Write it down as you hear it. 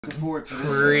Looking forward to this.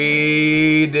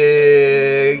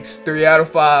 Predicts. 3 out of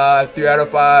 5. 3 out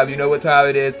of 5. You know what time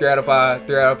it is. 3 out of 5.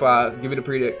 3 out of 5. Give me the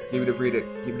predicts. Give me the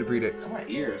predicts. Give me the predicts. My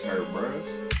ears hurt,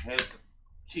 bros.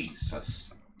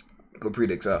 Jesus. Put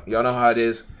predicts up. Y'all know how it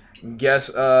is. Guess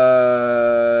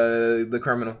the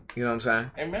criminal. You know what I'm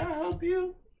saying? Hey, may I help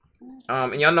you?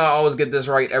 And y'all know I always get this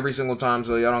right every single time,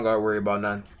 so y'all don't gotta worry about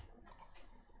nothing.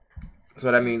 So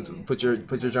that means put your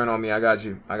journal on me. I got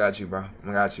you. I got you, bro.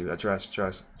 I got you. I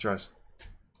trust.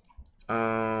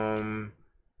 I'm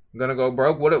gonna go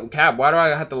broke. Cap? Why do I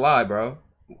have to lie, bro?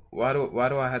 Why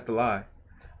do I have to lie?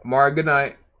 Amara, good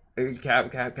night.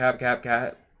 Cap.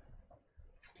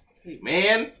 Hey,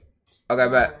 man. Okay,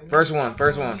 bet. First one.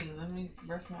 Let me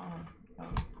brush my arm.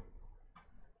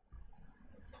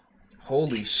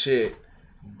 Holy shit.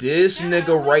 This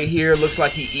nigga right here looks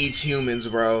like he eats humans,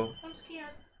 bro. I'm scared.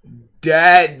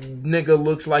 That nigga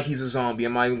looks like he's a zombie.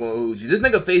 I'm not even gonna hold you. This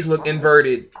nigga face look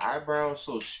inverted. Eyebrows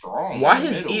so strong. Why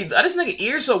his ear? This nigga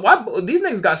ears so? Why these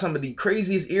niggas got some of the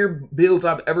craziest ear builds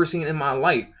I've ever seen in my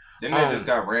life. Then they just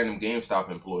got random GameStop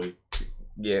employee.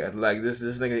 Yeah, like this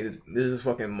nigga. This is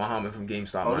fucking Muhammad from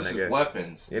GameStop. Oh, my this nigga. is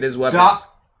weapons. It is weapons.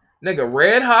 Nigga,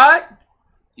 red hot.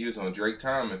 He was on Drake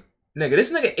timing. Nigga,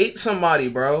 this nigga ate somebody,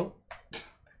 bro.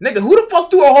 Nigga, who the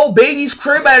fuck threw a whole baby's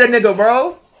crib at a nigga,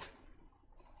 bro?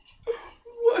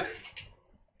 What?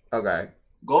 Okay.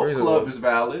 Golf club is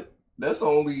valid. That's the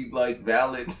only like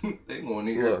valid thing on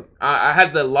here. Look, I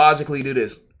had to logically do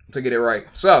this to get it right.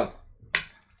 So,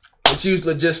 let's use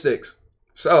logistics.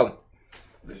 So,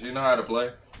 does you know how to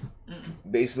play?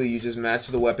 Basically, you just match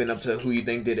the weapon up to who you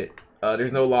think did it.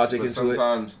 There's no logic into it.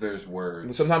 Sometimes there's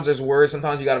words. Sometimes there's words.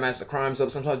 Sometimes you gotta match the crimes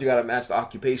up. Sometimes you gotta match the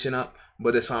occupation up.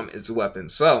 But this time it's a weapon.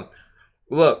 So,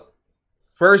 look,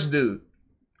 first dude.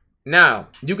 Now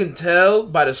you can tell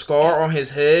by the scar on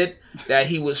his head that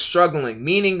he was struggling,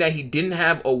 meaning that he didn't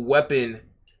have a weapon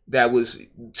that was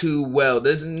too well.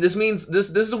 This means this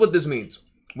is what this means.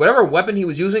 Whatever weapon he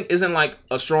was using isn't like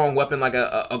a strong weapon like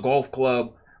a golf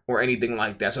club or anything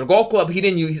like that. So the golf club he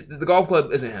didn't use. The golf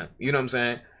club isn't him. You know what I'm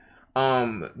saying?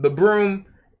 The broom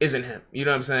isn't him. You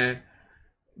know what I'm saying?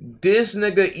 This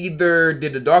nigga either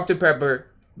did the Dr.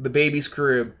 Pepper, the baby's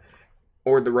crib,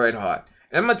 or the Red Hot.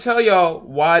 And I'm gonna tell y'all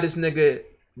why this nigga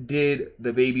did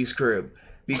the baby's crib.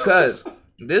 Because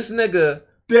this nigga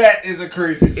that is a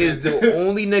crazy is the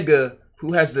only nigga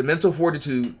who has the mental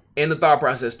fortitude and the thought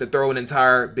process to throw an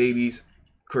entire baby's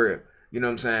crib. You know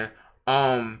what I'm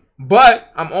saying?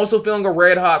 But I'm also feeling a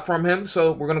Red Hot from him,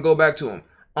 so we're gonna go back to him.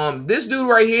 This dude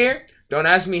right here, don't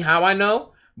ask me how I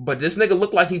know, but this nigga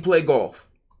looked like he played golf.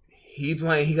 He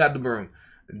got the broom.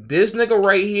 This nigga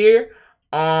right here,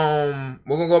 we're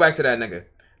gonna go back to that nigga.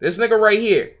 This nigga right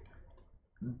here,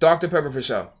 Dr. Pepper for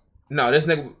sure. No,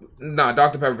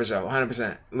 Dr. Pepper for sure,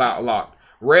 100%. Locked.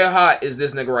 Red Hot is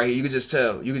this nigga right here. You can just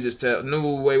tell.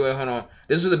 No, wait, hold on.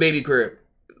 This is the baby crib.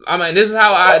 I mean, this is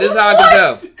how I can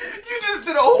tell. You just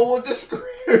did a whole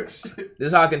description. This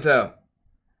is how I can tell.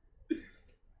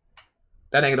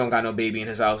 That nigga don't got no baby in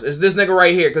his house. It's this nigga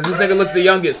right here, because this nigga looks the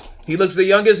youngest. He looks the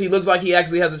youngest. He looks like he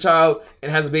actually has a child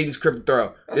and has a baby's crib to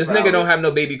throw. This nigga don't have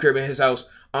no baby crib in his house.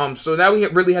 So now we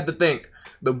really have to think.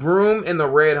 The broom and the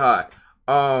Red Hot.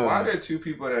 Why are there two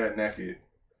people that are naked?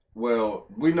 Well,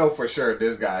 we know for sure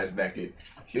this guy's naked.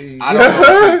 I don't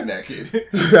know if he's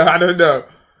naked. I don't know.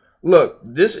 Look,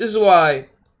 this is why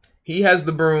he has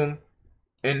the broom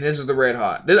and this is the Red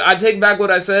Hot. I take back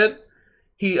what I said.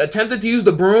 He attempted to use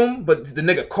the broom, but the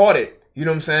nigga caught it. You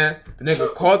know what I'm saying? The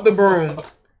nigga caught the broom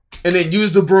and then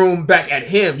used the broom back at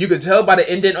him. You could tell by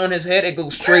the indent on his head, it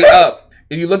goes straight up.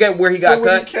 If you look at where he got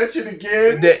cut, he catch it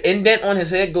again? The indent on his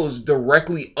head goes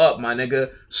directly up, my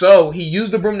nigga. So he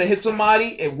used the broom to hit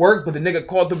somebody. It worked, but the nigga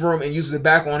caught the broom and used it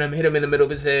back on him, hit him in the middle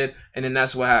of his head, and then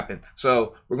that's what happened.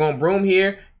 So we're going broom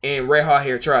here and Red Hot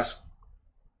here. Trust.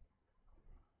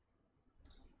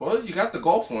 Well, you got the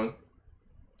golf one.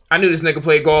 I knew this nigga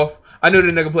played golf. I knew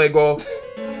the nigga played golf.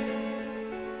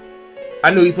 I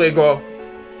knew he played golf.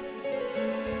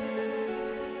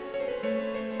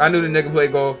 I knew the nigga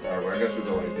played golf. Alright, well, I guess we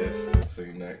go like this. See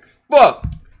you next. Fuck!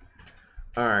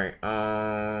 Alright,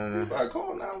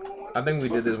 call 911. I think we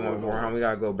did this one before, huh? We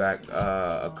gotta go back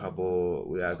a couple.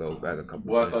 We gotta go back a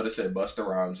couple. Well, I thought it said Busta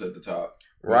Rhymes at the top.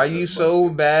 Why you so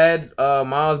bad?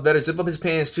 Miles better zip up his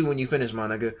pants too when you finish, my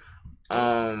nigga.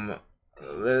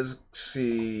 Let's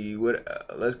see.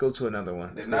 Let's go to another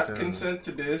one. Did not consent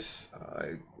to this.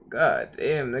 God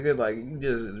damn, nigga, like you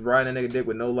just riding a nigga dick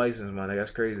with no license, man.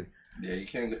 That's crazy. Yeah, you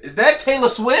can't go. Is that Taylor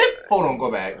Swift? Hold on,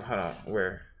 go back. Hold on,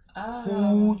 where?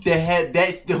 Who the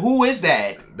heck? Who is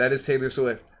that? That is Taylor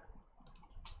Swift.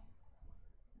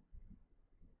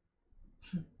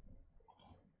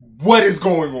 What is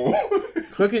going on?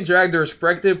 Click and drag the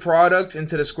respective products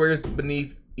into the squares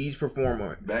beneath each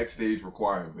performer. Backstage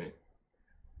requirement.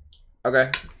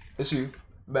 Okay, it's you.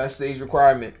 Backstage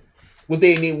requirement. What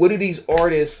they need? What do these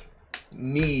artists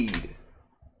need?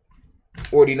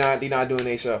 Or they not doing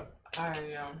their show? Alright,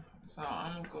 so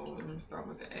I'm gonna go. Let me start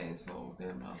with the asshole.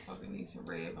 That motherfucker needs some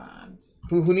red vines.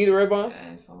 Who need a red vine? The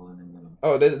asshole in the middle.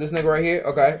 Oh, this nigga right here.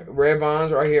 Okay, red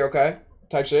vines right here. Okay,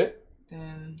 type shit.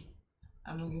 Then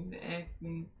I'm gonna give the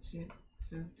acne shit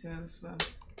to Taylor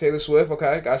Swift. Taylor Swift.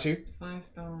 Okay, got you.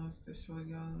 Flintstones to show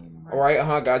y'all. All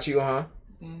right. Got you.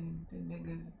 Then the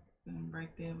niggas right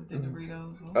there with the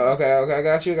Doritos.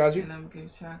 Okay. Got you. And I'm gonna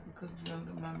give chocolate cookies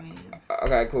to my mans.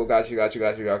 Okay, cool. Got you.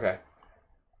 Okay.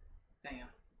 Damn.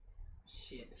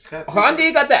 Shit.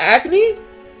 Kanye got the acne?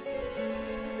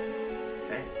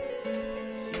 Hey,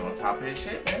 he on top of his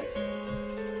shit, man.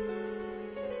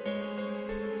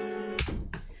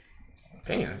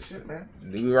 Damn. Shit, man.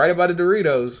 You right about the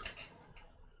Doritos.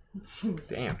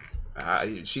 Damn.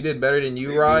 She did better than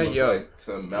you, right? Yo, like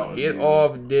some Mountain get Dew.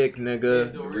 off dick,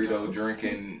 nigga. Dorito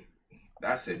drinking.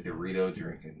 I said Dorito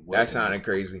drinking. What That sounded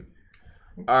crazy.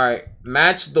 Alright,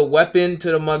 match the weapon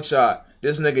to the mugshot.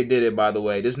 This nigga did it, by the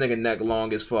way. This nigga neck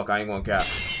long as fuck. I ain't gonna cap.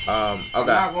 Okay. I'm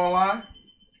not gonna lie.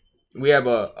 We have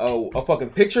a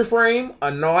fucking picture frame,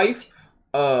 a knife,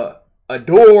 a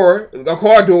door, a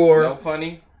car door. No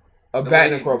funny. A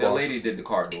bat and a crowbar. The lady did the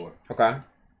car door. Okay.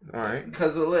 Alright.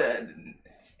 Because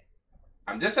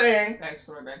I'm just saying.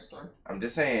 Backstory. I'm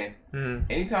just saying. Mm-hmm.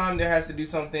 Anytime there has to do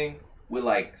something with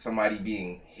like somebody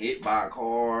being hit by a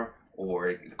car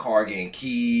or the car getting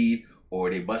keyed or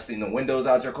they busting the windows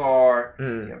out your car, you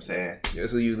know what I'm saying? Yeah,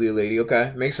 so usually a lady.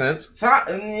 Okay, makes sense. So,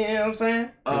 you know what I'm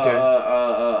saying?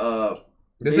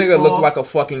 This baseball, nigga look like a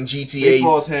fucking GTA.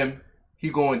 Baseball's him. He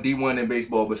going D1 in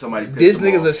baseball, but somebody pissed This him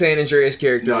nigga's off. a San Andreas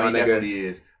character, No, my he nigga. definitely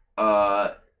is.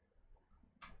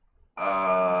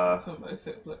 Somebody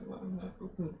said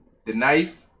The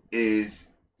knife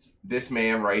is this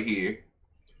man right here.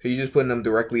 So you just putting them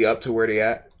directly up to where they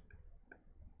at?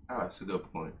 Oh, that's a good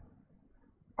point.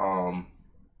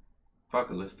 Fuck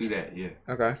it, let's do that. Yeah.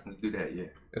 Okay. Let's do that. Yeah.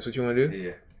 That's what you want to do?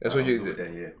 Yeah. That's what you do.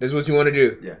 That, yeah. This is what you want to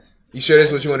do? Yes. You sure this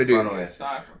is what you want to do? Final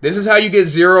answer. This is how you get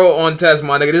 0 on test,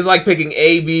 my nigga. This is like picking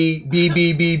A, B, B,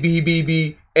 B, B, B, B,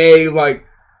 B, A, like,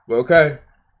 okay.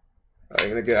 I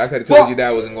could have told you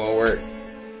that wasn't going to work.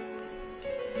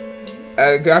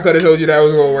 I could have told you that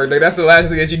was going to work. Like, that's the last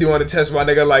thing that you do on the test, my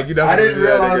nigga. Like, you know. I didn't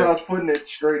realize I was putting it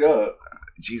straight up.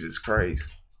 Jesus Christ.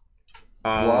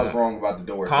 Well, I was wrong about the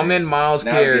door. Comment Miles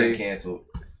now Carey. Being canceled.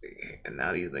 And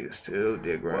now these niggas still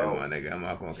dick right, my nigga. I'm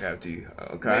not gonna cap to you.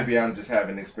 Okay. Maybe I'm just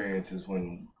having experiences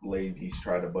when ladies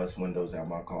try to bust windows out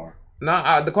my car.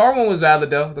 Nah, the car one was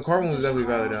valid though. The car one was definitely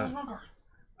valid though.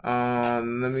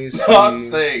 Let me see. Stop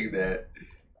saying that.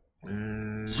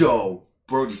 Mm. Yo,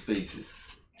 Brody's faces.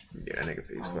 Yeah, that nigga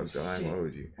face fucked up. I ain't gonna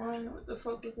hold you. What the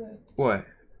fuck was that? What?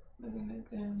 Looking at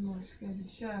that more scared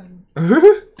to shot him.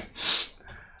 Okay.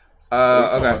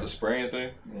 Okay. The spraying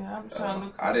thing? Yeah, I'm trying to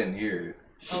look. I didn't hear it.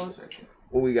 Oh, it's right there.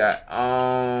 What we got?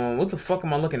 What the fuck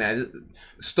am I looking at?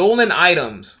 Stolen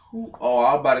items. Oh,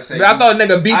 I was about to say. I thought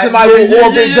nigga beat somebody with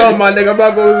Orbit Gun, my nigga. I'm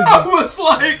not gonna I was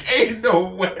like, ain't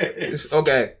no way.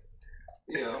 Okay.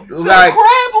 Yeah. Like,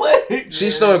 crab legs. She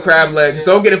stole the crab legs.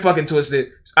 Don't get it fucking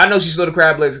twisted. I know she stole the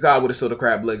crab legs. God would have stole the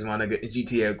crab legs, my nigga. In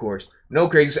GTA, of course. No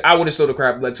crazy. I would have stole the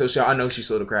crab legs. So I know she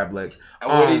stole the crab legs.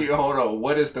 Hold on.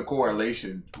 What is the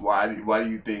correlation? Why do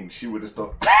you think she would have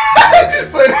stole?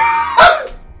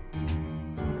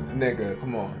 Nigga,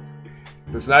 come on.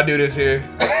 Let's not do this here.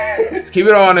 Let's keep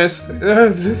it honest.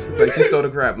 Like, she stole the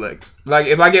crab legs. Like,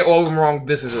 if I get all of them wrong,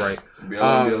 this is right.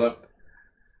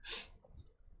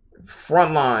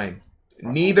 Frontline.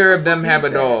 Neither of them have a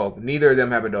dog. Neither of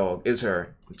them have a dog. It's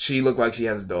her. She looked like she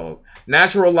has a dog.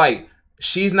 Natural light.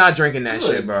 She's not drinking that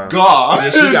shit, bro. God. Yeah,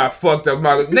 she got fucked up.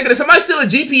 Nigga, did somebody steal a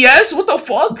GPS? What the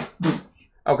fuck?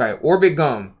 Okay, Orbit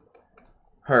Gum.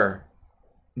 Her.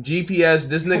 GPS,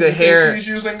 this nigga hair. She's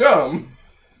using gum.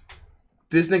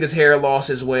 This nigga's hair lost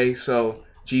his way, so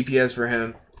GPS for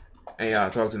him. Hey, y'all,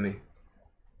 talk to me.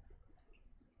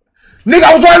 Nigga,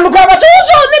 I was trying to look out. I told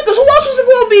y'all niggas. Who else was it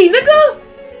gonna be, nigga?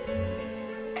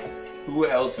 Who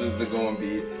else is it gonna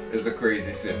be? Is a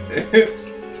crazy sentence.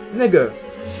 Nigga,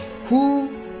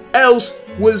 who else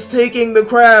was taking the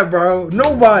crab, bro?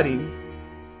 Nobody.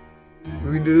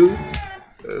 We do.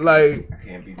 Like, I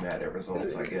can't be mad at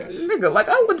results, I guess. Nigga, like,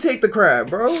 I would take the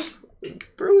crab, bro.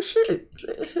 Bro, shit.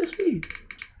 It's me.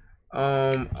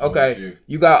 Okay.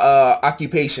 You got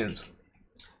occupations.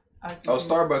 Oh,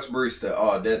 Starbucks barista.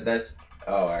 Oh, that's.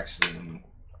 Oh, actually.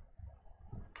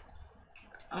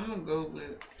 I'm gonna go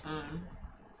with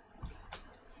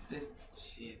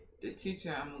the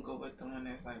teacher. I'm gonna go with the one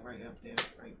that's like right up there,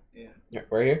 right there. Yeah,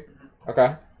 right here.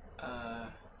 Okay.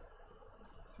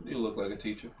 You look like a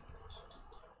teacher,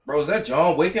 bro. Is that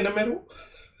John Wick in the middle?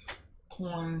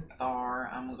 Porn star.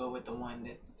 I'm gonna go with the one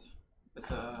that's with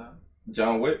the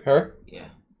John Wick. Her. Yeah.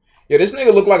 Yeah, this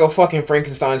nigga look like a fucking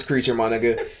Frankenstein's creature, my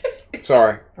nigga.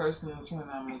 Sorry. Personal trainer.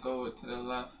 I'm gonna go with to the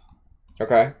left.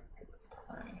 Okay.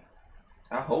 Right.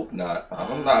 I hope not.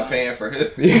 I'm not paying for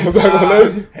his. Yeah, back on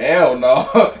that. Hell no.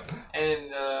 And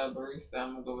barista.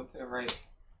 I'm gonna go with to the right.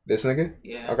 This nigga.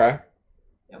 Yeah. Okay.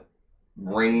 Yep.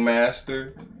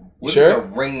 Ringmaster. What sure? is a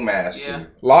ringmaster? Yeah.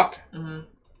 Locked. Mhm.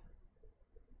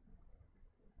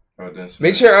 Oh, then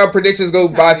Make sure our predictions go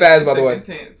by fast, by the way.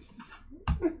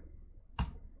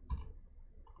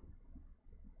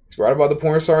 It's right about the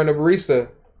porn star and the barista.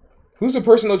 Who's the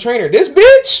personal trainer? This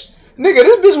bitch? Nigga,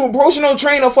 this bitch will personal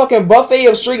train a fucking buffet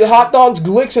of street hot dogs,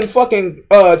 glicks, and fucking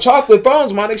chocolate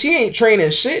phones, my nigga. She ain't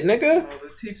training shit, nigga. Oh, the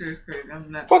teacher is crazy.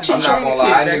 I'm not gonna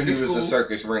lie. I knew he was a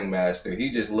circus ringmaster. He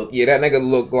just looked. Yeah, that nigga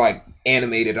looked like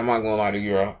animated. I'm not gonna lie to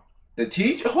you, bro. The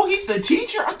teacher? Oh, he's the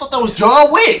teacher? I thought that was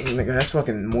John Wick. Nigga, that's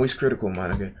fucking moist critical, my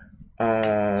nigga.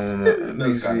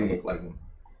 Does kind of look like him.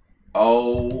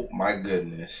 Oh my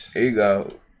goodness. Here you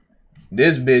go.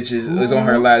 This bitch is on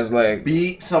her last leg.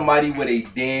 Beat somebody with a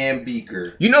damn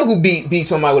beaker. You know who beat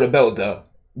somebody with a belt though.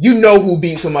 You know who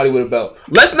beat somebody with a belt.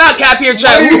 Let's not cap here,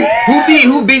 chat.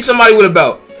 Who beat somebody with a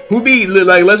belt? Who beat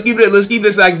like? Let's keep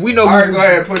this like we know. All right, go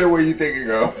ahead. Put it where you think it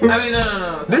go. I mean,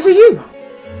 no. This is you.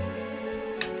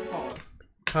 Pause.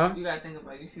 Huh? You gotta think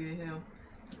about it. You see the hill,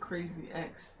 crazy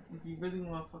X. If you really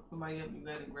want to fuck somebody up, you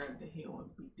gotta grab the hill and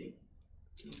beat them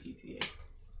in GTA.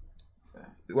 So.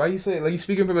 Why you say like you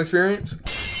speaking from experience?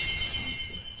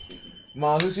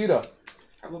 Mom, who's you though?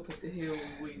 I will put the hill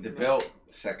with the belt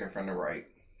second from the right.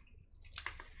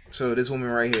 So this woman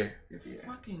right here. You're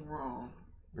fucking wrong.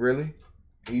 Really?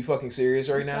 Are you fucking serious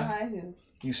right now?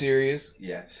 You serious?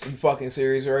 Yes. You fucking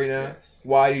serious right now? Yes.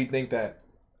 Why do you think that?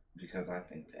 Because I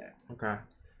think that. Okay.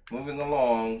 Moving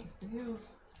along. It's the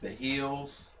heels. The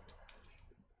heels.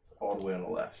 All the way on the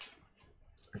left.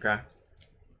 Okay.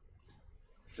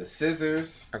 The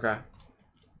scissors. Okay.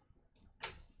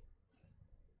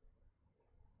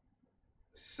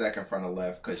 Second from the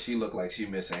left, because she looked like she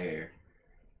missing hair.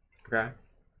 Okay.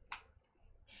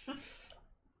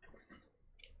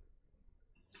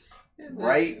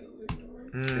 Right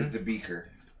is the beaker.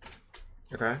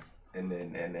 Okay. And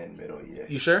then middle, yeah.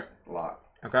 You sure? Lock.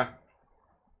 Okay.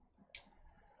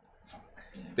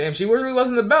 Damn, she really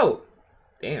wasn't the belt.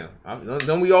 Damn.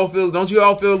 Don't you all feel a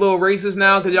little racist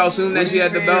now because y'all assume that she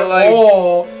had the belt? Like,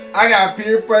 oh, I got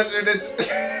peer pressure.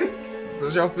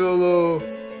 Don't y'all feel a little?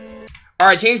 All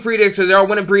right, change predicts because y'all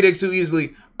winning predicts too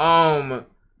easily.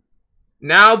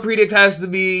 Now predict has to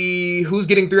be who's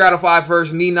getting 3 out of 5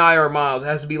 first, me, Nye, or Miles. It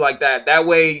has to be like that. That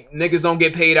way niggas don't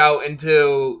get paid out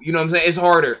until, you know what I'm saying? It's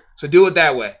harder. So do it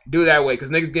that way. Do it that way because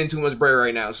niggas getting too much bread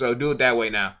right now. So do it that way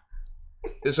now.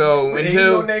 So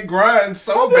until they grind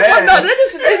so bad. No,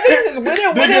 niggas winning.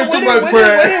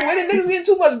 Niggas getting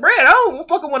too much bread. I don't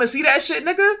fucking want to see that shit,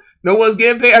 nigga. No one's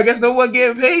getting paid. I guess no one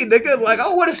getting paid, nigga. Like I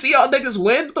don't want to see y'all niggas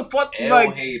win. What the fuck?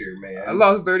 Like hater, man. I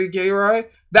lost 30K, right?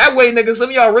 That way, nigga. Some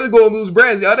of y'all really gonna lose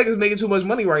bread. Y'all niggas making too much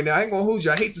money right now. I ain't gonna hold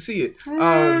you. I hate to see it. So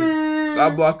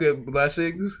I block it.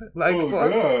 Blessings. Like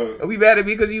fuck. Are we mad at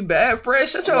me because you bad,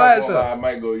 Fresh? Shut your ass up. I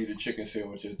might go eat a chicken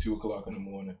sandwich at 2:00 in the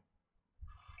morning.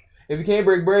 If you can't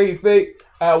break bread, he fake.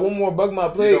 I had one more bug my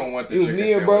plate. You don't want the chicken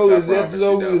me and sandwich, bro. I It was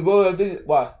episode. We was both.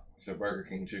 Why? It's a Burger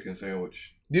King chicken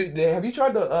sandwich. Dude, have you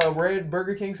tried the red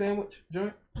Burger King sandwich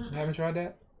joint? You haven't tried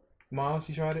that? Miles,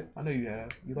 you tried it? I know you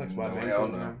have. You like spot man. Hell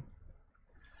no.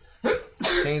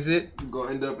 Change it. You're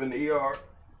gonna end up in the ER.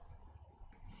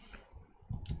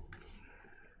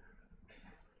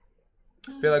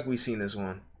 I feel like we've seen this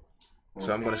one,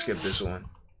 so I'm gonna skip this one.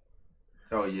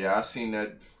 Oh yeah, I seen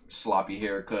that sloppy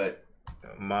haircut.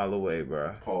 A mile away,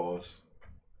 bro. Pause.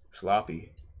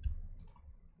 Sloppy.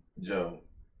 Joe.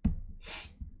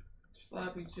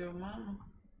 Sloppy Joe mama.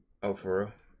 Oh, for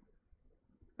real?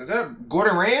 Is that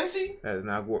Gordon Ramsay? That is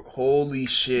not holy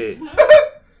shit.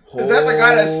 Is that the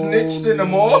guy that snitched in the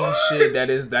mall? Holy shit, that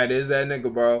is that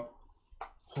nigga, bro.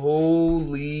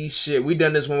 Holy shit, we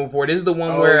done this one before. This is the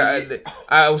one where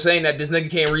I was saying that this nigga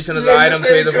can't reach into the item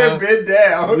to the phone. Bend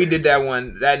down. We did that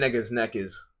one. That nigga's neck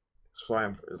is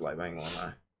flying for his life. I ain't gonna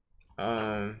lie.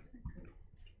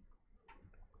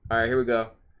 All right, here we go.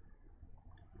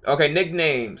 Okay,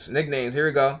 nicknames. Here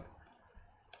we go.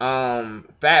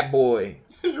 Fat Boy.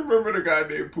 You remember the guy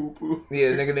named Poo Poo?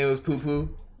 Yeah, the nigga name was Poo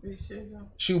Poo.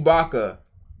 Chewbacca.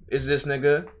 is this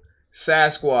nigga.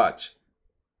 Sasquatch.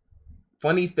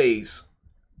 Funny face.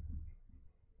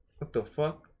 What the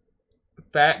fuck?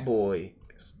 Fat boy.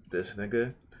 This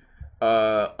nigga.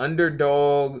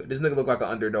 Underdog. This nigga look like an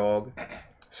underdog.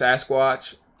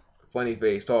 Sasquatch. Funny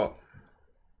face. Talk.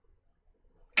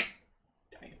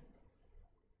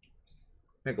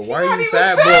 Nigga, why are you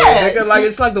fat boy? Nigga, like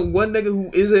it's like the one nigga who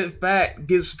isn't fat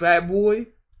gets fat boy.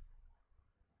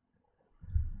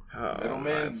 Oh,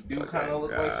 Middleman do kind of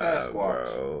look like Sasquatch.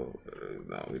 Bro.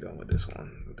 No, we done with this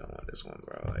one. We done with this one,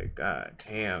 bro. Like, god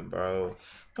damn, bro.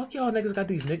 Fuck y'all niggas got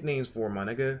these nicknames for, my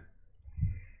nigga.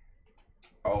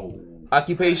 Oh.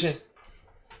 Occupation.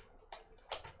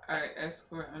 Alright,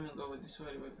 escort. I'm gonna go with the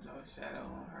shorty with no shadow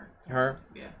on her. Her?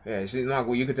 Yeah. Yeah, she's not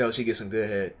well. You can tell she gets some good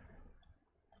head.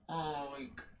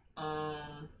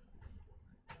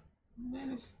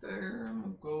 Minister. I'm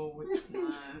gonna go with the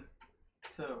one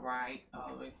to the right,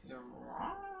 all the way to the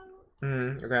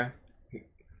wrong. Okay.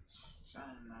 I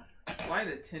don't know. Flight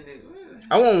attendant.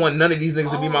 I won't want none of these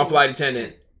niggas to be my flight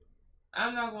attendant.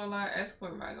 I'm not gonna lie,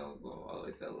 escort might go all the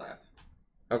way to the left.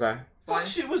 Okay. Fuck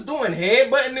shit was doing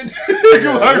headbutting and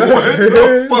nigga like what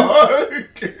the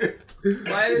fuck?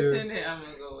 Flight attendant, I'm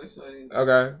gonna go with shorty.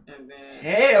 Okay. And then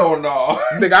Hell no.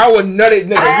 Nigga, I would nut it,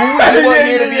 nigga. Who would want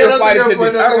me to be a flight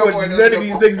attendant? I would none of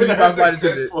these niggas to be my flight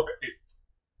attendant.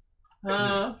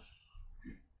 Huh?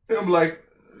 I'm like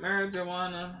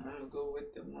marijuana. I'm gonna go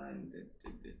with the one that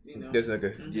you know. This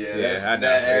nigga. Yeah,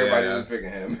 that everybody was picking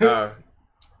him. Yeah,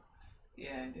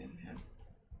 and then him.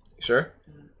 Sure.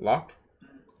 Locked.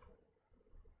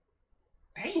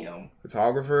 Damn.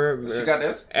 Photographer. She got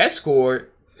this?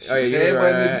 Escort. Oh yeah, you're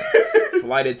right.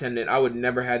 Flight attendant. I would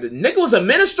never had to. Nigga was a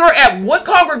minister at what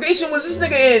congregation was this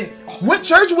nigga in? What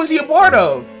church was he a part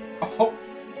of? Oh.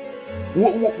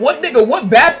 What nigga?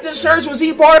 What Baptist church was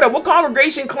he part of? What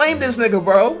congregation claimed this nigga,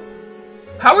 bro?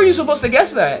 How are you supposed to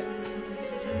guess that?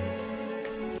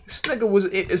 This nigga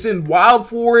it's in Wild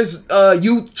Forest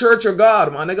Youth Church of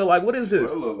God, my nigga. Like, what is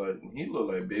this? He look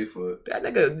like Bigfoot. That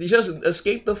nigga just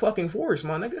escaped the fucking forest,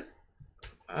 my nigga.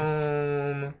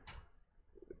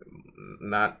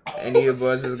 Not any of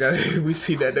us is got. We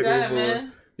see that nigga before.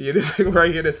 Yeah, this nigga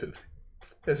right here. That's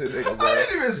a nigga, bro. I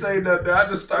didn't even say nothing. I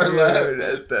just started laughing.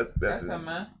 That's a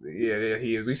man. Yeah,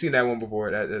 he is. We seen that one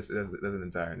before. That's an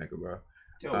entire nigga, bro.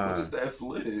 Yo, what is that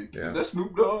flick? Yeah. Is that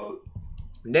Snoop Dogg?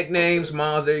 Nicknames,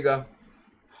 Miles. There you go.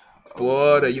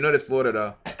 Florida. You know that's Florida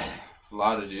though.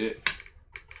 Florida shit.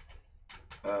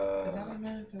 Is that a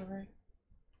man to the right?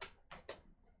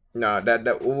 No,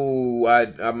 that. Ooh,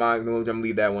 I'm gonna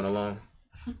leave that one alone.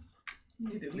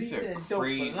 These are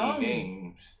crazy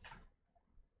names.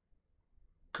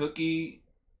 Cookie,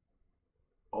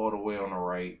 all the way on the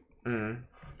right. Mm-hmm.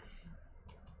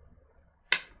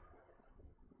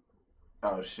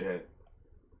 Oh shit.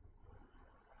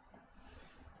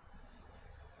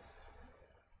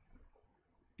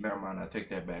 Never mind, I take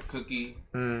that back. Cookie,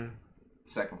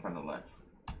 second from the left.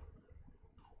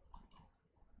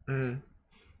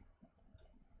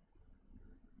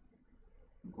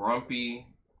 Grumpy,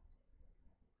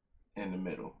 in the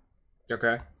middle.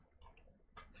 Okay.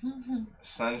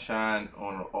 Sunshine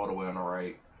all the way on the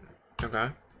right. Okay.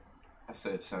 I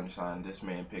said sunshine. This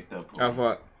man picked up. Oh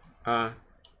fuck.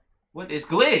 What is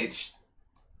glitch?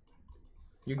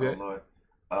 You good? Oh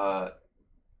Lord.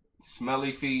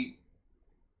 Smelly feet,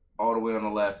 all the way on the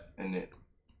left, and then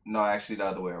no, actually the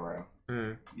other way around.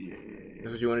 Yeah. That's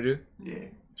what you want to do? Yeah.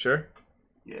 Sure.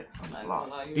 Yeah.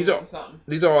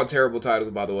 These are all terrible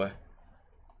titles, by the way.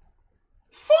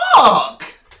 Fuck.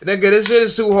 Nigga, this shit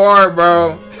is too hard,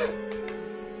 bro.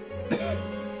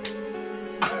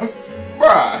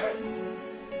 Bruh.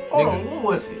 Hold on, what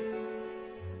was it?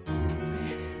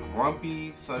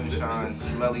 Grumpy, sunshine,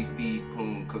 smelly feet,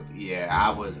 poon, cooked. Yeah, I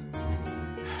was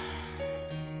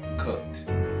cooked.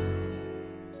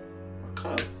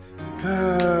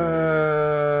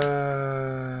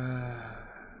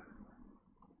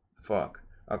 Fuck.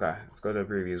 Okay, let's go to the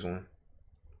previous one.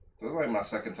 This is like my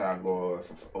second time going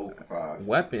for 0 for 5.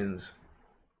 Weapons.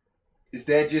 Is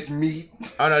that just meat?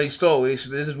 Oh no, he stole. This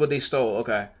is what they stole.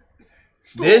 Okay.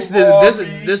 This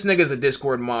nigga's a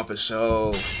Discord mod for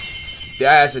sure.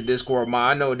 That's a Discord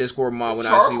mod. I know a Discord mod when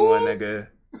I see one, nigga.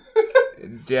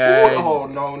 Dad. Oh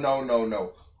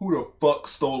no. Who the fuck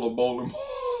stole a bowling ball?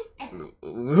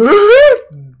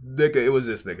 Nigga, it was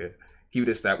this nigga. Keep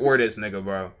this stack. Or this nigga,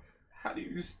 bro. How do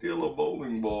you steal a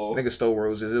bowling ball? Nigga stole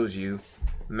roses. It was you.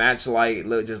 Match light.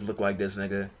 Just look like this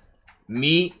nigga.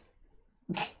 Meat.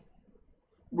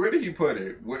 Where did he put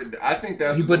it? I think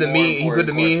that's he put the meat. He put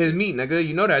the meat in his meat, nigga.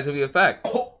 You know that to be a fact.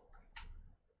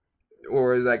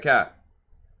 Or is that cap?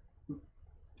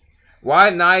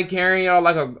 Why not carrying y'all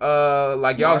like a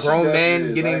like y'all grown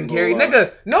men getting carried? Lie.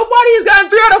 Nigga, nobody's gotten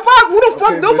 3 out of 5. Who the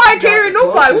fuck? Nobody carrying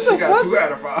nobody. What the fuck? 2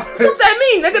 out of 5. What that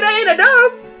mean, nigga? That ain't a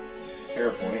dub. Fair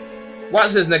point.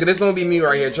 Watch this, nigga. This gonna be me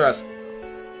right here. Trust.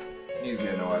 He's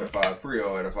getting 0 out of 5. 3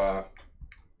 out of 5.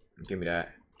 Give me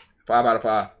that. 5 out of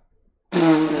 5.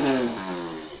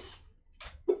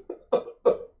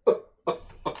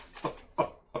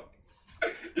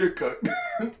 You're cooked.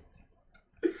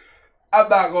 I'm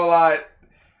not gonna lie.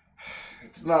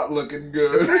 It's not looking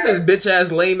good. Who's this bitch ass,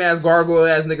 lame ass, gargoyle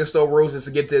ass nigga stole roses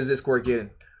to get to his Discord kid?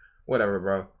 Whatever,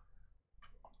 bro.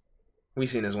 We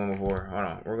seen this one before. Hold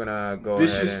on. We're gonna go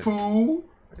Vicious ahead. Poo.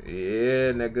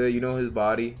 Yeah, nigga. You know his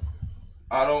body.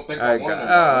 I don't think I want him.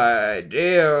 God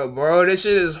damn, bro. This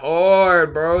shit is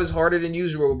hard, bro. It's harder than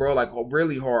usual, bro. Like,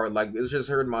 really hard. Like, it's just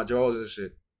hurting my jaws and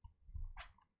shit.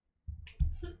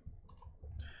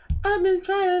 I've been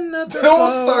trying not to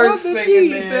Don't start singing,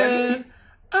 man.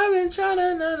 I've been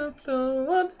trying not to flow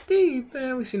on the deep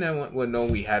end. We seen that one. Well, no,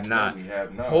 we have not. No, we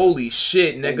have not. Holy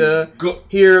shit, nigga.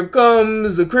 Here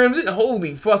comes the crimson.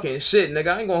 Holy fucking shit,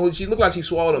 nigga. I ain't gonna. She look like she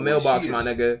swallowed a mailbox, my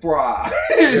nigga. Fried.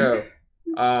 Yeah.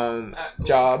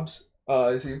 Jobs.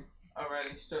 Is he?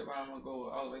 Alrighty, strip. I'm gonna go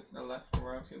all the way to the left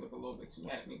for her. She look a little bit too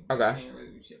happy. Okay. She ain't really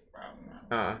do shit.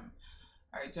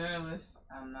 Alright, journalist.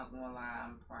 I'm not gonna lie.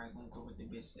 I'm probably gonna go with the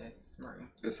bitch that's smirking.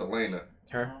 It's Elena.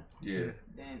 Her? Yeah.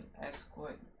 Then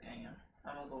escort. Damn.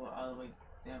 I'm gonna go all the way.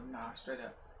 Damn, nah, straight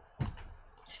up.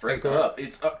 Straight up.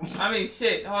 It's up. I mean,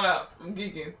 shit. Hold up. I'm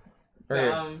geeking.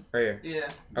 Right here. Yeah.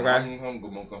 Okay.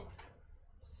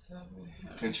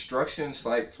 Construction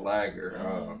site flagger.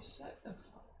 Shut the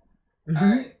fuck.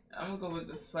 Alright, I'm gonna go with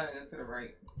the flagger to the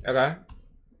right. Okay.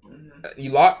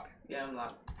 You locked? Yeah, I'm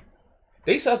locked.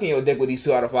 They sucking your dick with these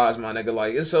 2 out of 5s, my nigga.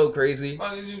 Like, it's so crazy.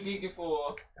 What is you geeking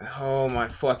for? Oh my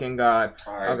fucking god.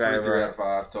 Alright, okay, 3 out of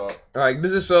 5 talk. Like,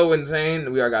 this is so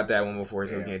insane. We already got that one before,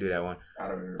 so we can't do that one. I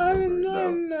don't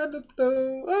remember it,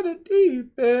 the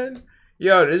deep end.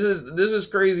 Yo, this is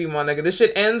crazy, my nigga. This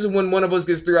shit ends when one of us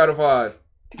gets 3 out of 5.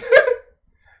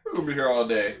 We're gonna be here all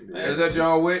day. Is that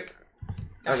John Wick?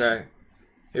 Okay.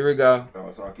 Here we go. Oh,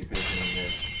 it's occupation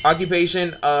again.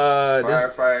 Occupation,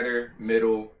 firefighter,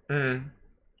 middle.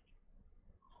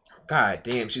 God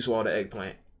damn, she swallowed the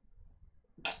eggplant.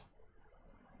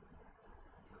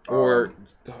 Or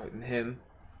him.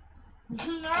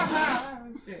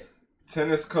 Shit.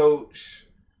 Tennis coach.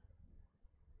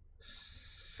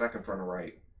 Second from the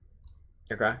right.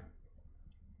 Okay.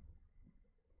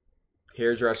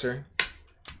 Hairdresser.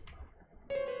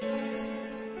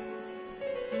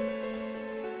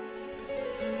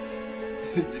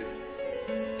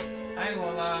 I ain't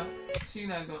gonna lie. She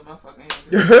not doing my fucking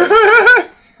hair.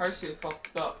 Her shit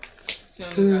fucked up. She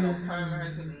don't even got no perm in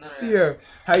her shit, none of that. Yeah.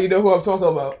 How you know who I'm talking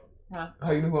about? Huh?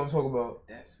 How you know who I'm talking about?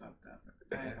 That's fucked up.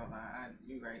 I ain't gonna lie.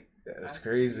 You right. That's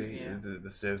crazy. Yeah.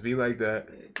 It's just be like that.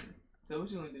 So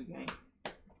what you gonna do, gang?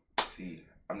 See,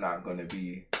 I'm not gonna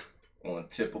be on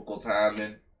typical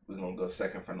timing. We're gonna go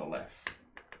second from the left.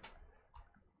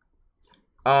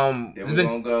 Then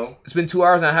It's been 2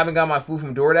 hours and I haven't got my food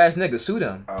from DoorDash. Nigga, sue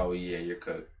them. Oh yeah, you're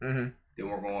cooked. Then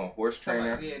we're going horse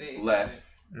trainer left.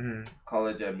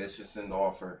 College admissions and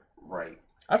offer right.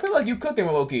 I feel like you cooking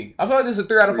with low key. I feel like this is a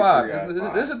 3 out of 5.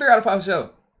 This is a 3 out of 5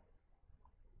 show.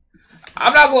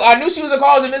 I'm not going. I knew she was a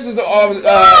college admissions.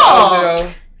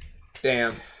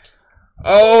 Damn.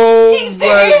 Oh,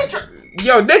 but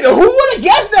yo, nigga, who would have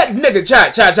guessed that? Nigga,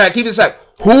 chat. Keep it safe.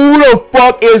 Who the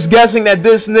fuck is guessing that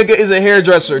this nigga is a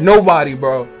hairdresser? Nobody,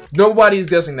 bro. Nobody's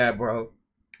guessing that, bro.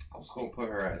 I was gonna put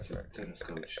her as a tennis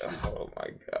coach too. Oh my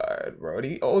god, bro.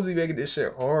 He only making this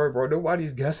shit hard, bro.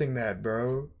 Nobody's guessing that,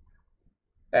 bro.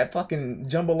 That fucking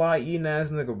jambalaya eating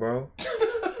ass nigga, bro.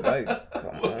 Like,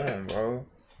 come on, bro.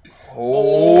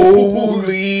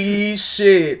 Holy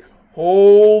shit.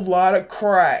 Whole lot of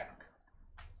crack.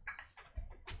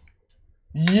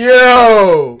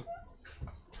 Yo.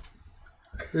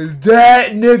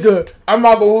 That nigga. I'm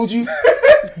not gonna hold you.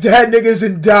 That nigga's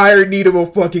in dire need of a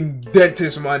fucking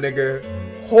dentist, my nigga.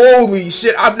 Holy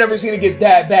shit. I've never seen it get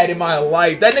that bad in my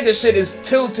life. That nigga shit is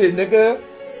tilted, nigga.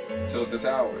 Tilted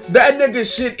towers. That nigga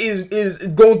shit is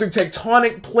going through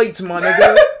tectonic plates, my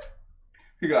nigga.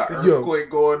 He got earthquake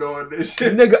going on this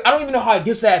shit. Nigga, I don't even know how it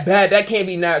gets that bad. That can't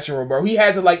be natural, bro. He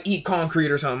had to like eat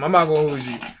concrete or something. I'm not gonna hold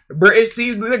you. Bro,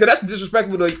 nigga, that's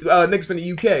disrespectful to niggas from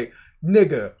the UK.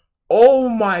 Nigga. Oh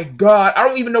my god. I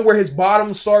don't even know where his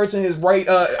bottom starts and his right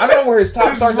I don't know where his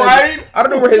top starts. Right? I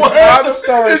don't know where his top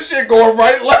starts. This shit going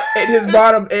right left. And his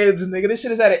bottom ends, nigga. This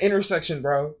shit is at an intersection,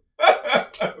 bro.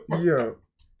 Yo.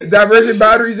 Divergent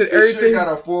boundaries and everything. This shit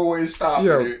got a 4-way stop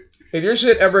in it. If your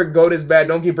shit ever go this bad,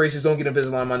 don't get braces, don't get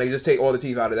Invisalign, my nigga. Just take all the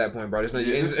teeth out of that point, bro.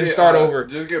 And start over.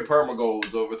 Just get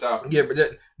permagolds over top. Yeah, but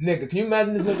nigga, can you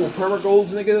imagine this nigga with permagolds,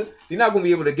 nigga? You're not gonna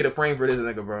be able to get a frame for this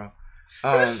nigga, bro.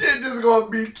 This shit just gonna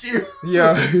be cute.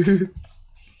 Yeah.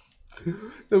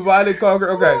 Divide and conquer.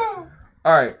 Okay.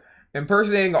 All right.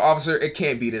 Impersonating an officer, it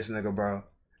can't be this nigga, bro.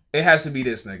 It has to be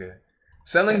this nigga.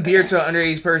 Selling beer to an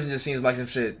underage person just seems like some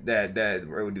shit that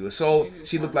would do. Assault,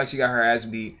 she looked like she got her ass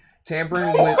beat.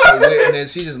 Tampering with a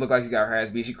witness, she just looked like she got her ass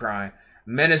beat. She crying.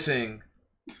 Menacing.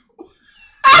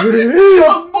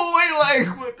 Young boy, like,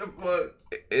 what the fuck?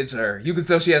 It's her. You can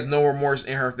tell she has no remorse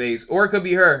in her face. Or it could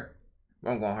be her.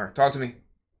 I'm going her. Talk to me.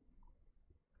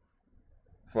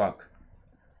 Fuck.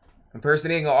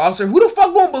 Impersonating an officer. Who the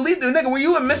fuck gonna believe this nigga? Were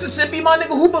you in Mississippi, my nigga?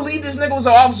 Who believed this nigga was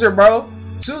an officer, bro?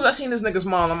 As soon as I seen this nigga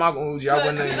smile, I'm not gonna hold you. I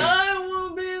wouldn't even.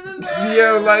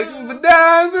 Yeah, like, but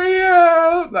die for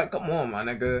you. Like, come on, my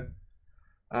nigga.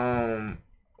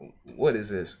 What is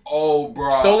this? Oh,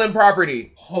 bro. Stolen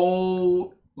property.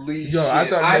 Holy shit.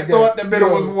 I thought the middle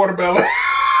was watermelon.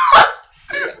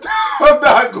 I'm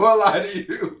not gonna lie to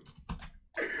you.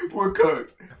 We're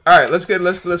cooked. Alright, let's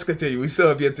continue. We still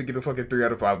have yet to get a fucking 3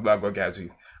 out of 5. I'm not gonna catch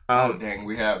you. Oh dang,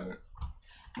 we haven't.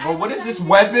 Bro, what is this?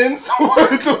 Weapons? What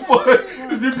the fuck?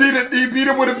 Did you beat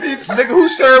him with a pizza? Nigga,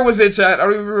 whose turn was it, chat? I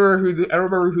don't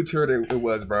remember who turn it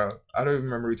was, bro. I don't even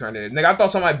remember who turned it. Nigga, I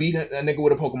thought somebody beat a nigga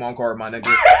with a Pokemon card, my nigga.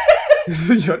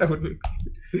 Yo, that would be.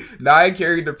 Nia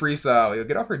carried the freestyle. Yo,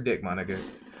 get off her dick, my nigga.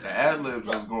 The ad-libs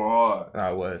was going hard.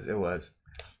 Oh, it was.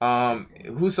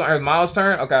 Who's Miles'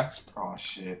 turn? Okay. Oh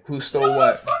shit. Who stole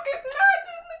what? Fuck is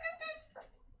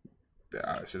not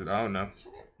Ah, shit, I don't know.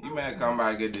 You man come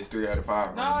by and get this 3 out of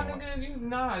 5. No, right nigga, you're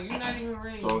not even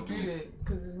ready to do that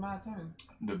because it's my turn.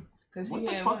 What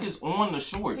the fuck is on the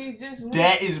shorts? He just won.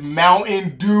 That is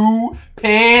Mountain Dew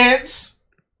pants.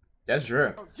 That's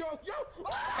true.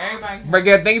 Everybody's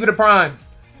Thank you for the prime.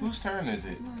 Whose turn is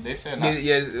it? They said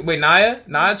wait, Nia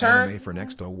turn? Anime for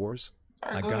next Star Wars.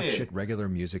 Right, I go got ahead. shit regular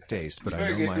music taste, but you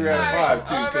I know get my 3 out of 5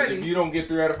 too. Because if you don't get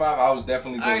 3 out of 5, I was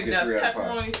definitely going to get 3 out of 5.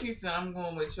 Pepperoni pizza, I'm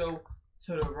going with Joe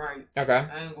to the right. Okay.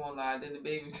 I ain't gonna lie. Then the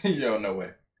baby. Yo, no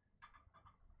way.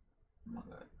 Oh my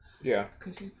god. Yeah.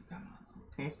 Cause she's the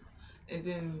guy. And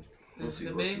then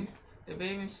the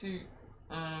baby suit.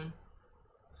 I'm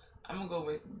gonna go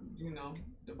with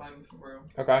the bunny for real.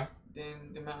 Okay.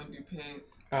 Then the Mountain Dew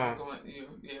pants. I'm going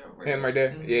right. Him right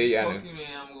there. Yeah. Pokemon.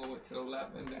 I'm going with to the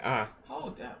left. And then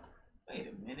hold up. Wait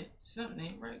a minute. Something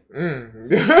ain't right.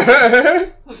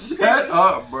 Shut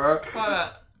up, bro. Hold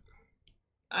up.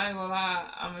 I ain't gonna lie,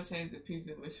 I'm gonna change the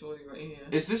pizza with Shorty right here.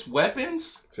 Is this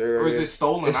weapons? Sure, or is it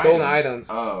stolen items? It's stolen items.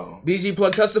 Oh. BG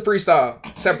plug, touch the freestyle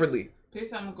separately.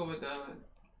 Pizza, I'm gonna go with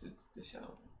the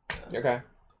show. Okay.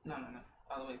 No.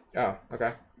 All the way. Oh,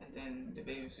 okay. And then the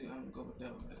baby suit, I'm gonna go with the.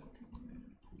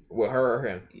 With her or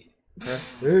him? Yeah.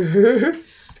 Huh?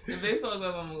 The baseball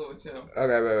glove, I'm gonna go with Joe.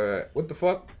 Okay, wait. What the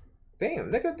fuck? Damn,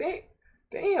 nigga,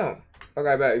 damn.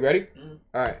 Okay, bet. You ready?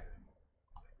 Alright.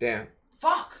 Damn.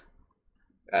 Fuck!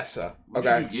 That's What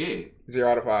okay. did you get? 0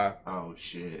 out of 5. Oh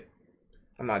shit.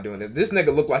 I'm not doing it. This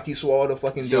nigga look like he swallowed a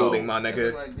fucking building, my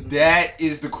nigga. That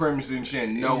is the Crimson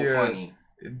Chin. No funny.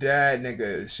 That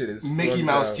nigga shit is Mickey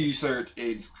Mouse t-shirt.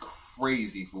 It's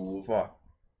crazy, fool. Fuck.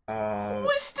 Who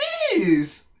is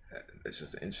this? It's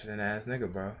just an interesting ass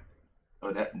nigga, bro.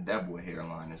 Oh, that boy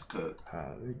hairline is cooked.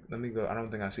 Let me go. I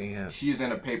don't think I seen him. She's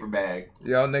in a paper bag.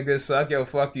 Yo, nigga, suck yo,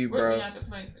 fuck you, bro.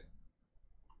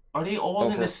 Are they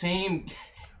all in the same?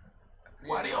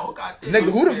 Why they all got this?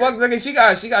 Nigga, who the fuck? Nigga,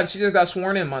 she just got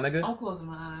sworn in, my nigga. I'm closing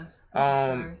my eyes.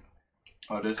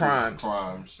 This crimes. Is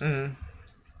crimes. Mm-hmm.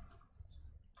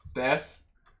 Theft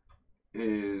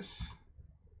is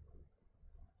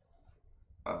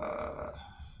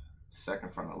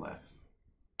second from the left.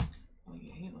 Oh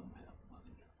yeah, he look like a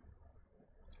fucking.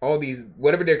 All these,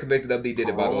 whatever they're convicted of, they did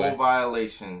it, by the way. Parole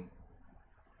violation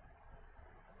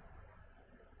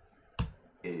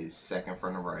is second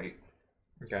from the right.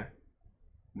 Okay.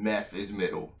 Meth is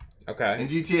middle. Okay. In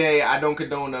GTA, I don't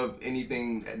condone of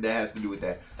anything that has to do with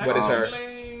that. What is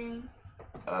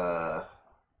her?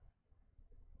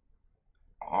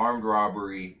 Armed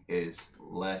robbery is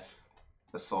left.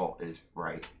 Assault is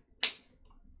right.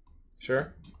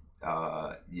 Sure.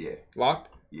 Yeah.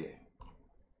 Locked? Yeah.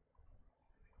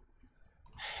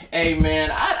 Hey man,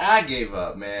 I gave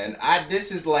up, man.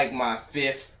 This is like my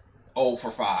 5th 0 for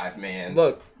 5, man.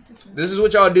 Look, this is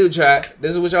what y'all do, chat.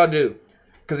 This is what y'all do.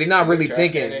 Cause they're not really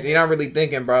thinking. They're not really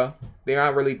thinking, bro. They're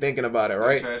not really thinking about it,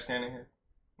 right? Trash can in here?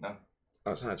 No.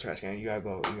 Oh, it's not a trash can. You gotta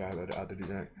go out to do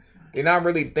that. They're not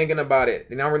really thinking about it.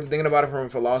 They're not really thinking about it from a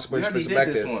philosopher's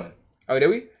perspective. Did this one. Oh, did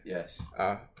we? Yes.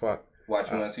 Fuck. Watch,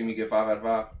 you want to see me get 5 out of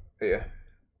 5?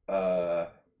 Yeah.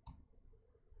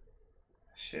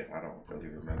 Shit, I don't really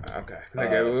remember. Okay,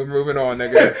 nigga, we're moving on,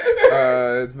 nigga.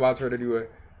 It's my turn anyway.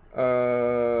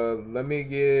 Let me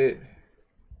get.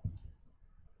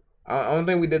 I don't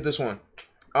think we did this one.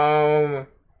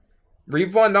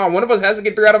 Refund? No, one of us has to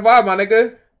get 3 out of 5, my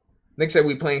nigga. Nick said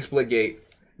we playing Splitgate.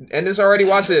 And this already.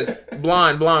 Watch this.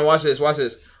 Blind. Watch this.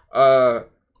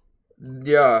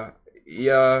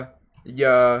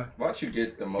 Yeah. Watch you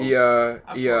get the most. Yeah.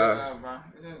 I swear to God, bro.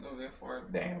 This ain't gonna get for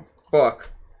it. Damn. Fuck.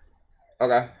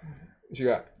 Okay. What you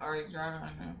got? Alright, driver.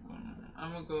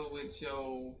 I'm gonna go with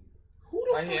yo. Who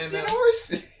the Right here fuck in the did middle.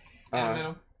 horse? In the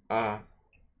middle. Oh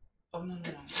no.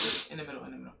 In the middle.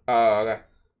 Oh, okay.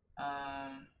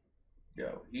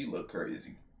 Yo, he look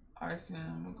crazy. Alright, so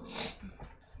I'm gonna go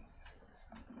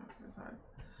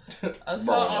with.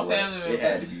 Assault on family member. It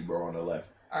had to be bro on the left.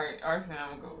 Alright, Arson,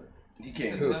 I'm gonna go with. He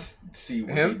can't see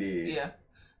what Him? he did. Yeah.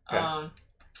 Okay.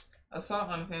 Assault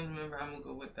on a family member. I'm gonna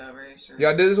go with that red shirt.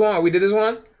 Y'all did this one? We did this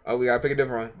one? Oh, we gotta pick a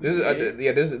different one. This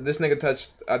is this nigga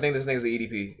touched. I think this nigga's the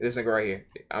EDP. This nigga right here.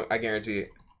 I guarantee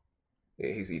it.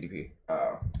 Yeah, he's EDP.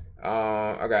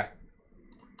 Okay.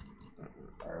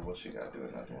 Alright, what she got to do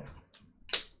another one?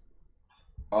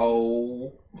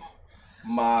 Oh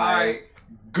my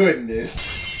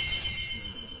goodness.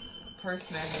 First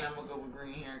snagging, I'm gonna go with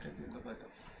green hair because he look like a.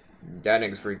 That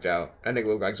nigga's freaked out. That nigga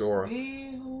look like Zora.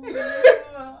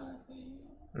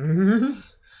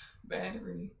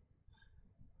 Battery.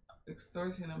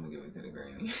 Extortion, I'm gonna give it to the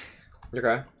granny.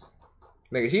 Okay.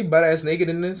 Nigga, she butt ass naked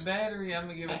in this? Battery, I'm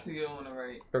gonna give it to you on the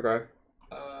right. Okay.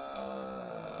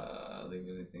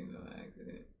 Leaving the scene on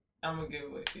accident. I'm gonna give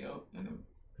it with yo.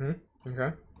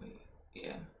 Okay.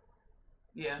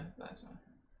 Yeah, last one.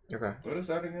 Okay. What is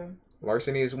that again?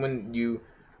 Larceny is when you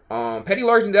petty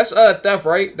larceny, that's theft,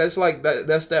 right? That's like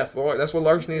that's theft. Or that's what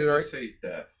larceny is, right? Say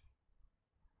theft.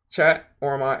 Chat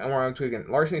or am I tweaking?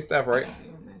 Larceny is theft, right?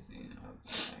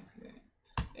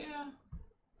 Yeah.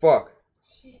 Fuck.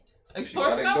 Shit.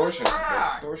 Extortion.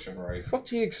 Extortion, right?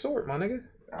 Fuck you extort, my nigga.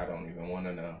 I don't even want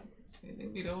to know.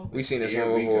 We seen this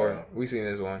one before. We seen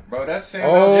this one. Bro, that's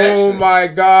Samuel Jackson. My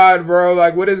god, bro.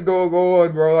 Like, what is going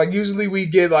on, bro? Like, usually we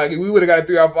get, like, we would have got a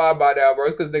 3 out of 5 by now, bro.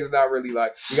 It's because niggas not really,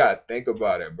 like, you gotta think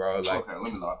about it, bro. Like, okay,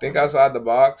 let me lock think outside the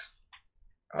box.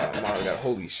 Oh, my god.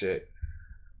 Holy shit.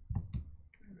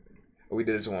 We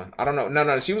did this one. I don't know.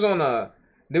 No, she was on,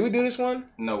 did we do this one?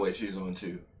 No way, she's on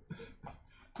 2.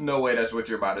 No way that's what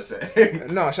you're about to say.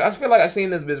 No, I feel like I've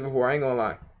seen this bitch before. I ain't gonna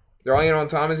lie. They're all in on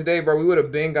Thomas today, bro. We would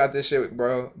have been got this shit,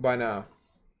 bro, by now.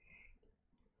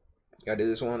 Y'all did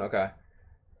this one? Okay.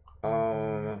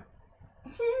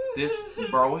 This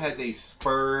bro has a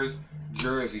Spurs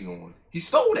jersey on. He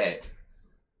stole that.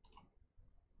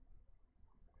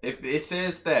 If it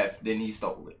says theft, then he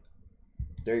stole it.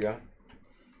 There you go.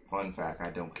 Fun fact, I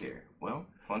don't care. Well,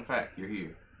 fun fact, you're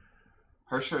here.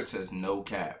 Her shirt says no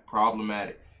cap.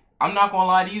 Problematic. I'm not gonna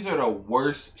lie, these are the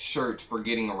worst shirts for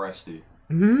getting arrested.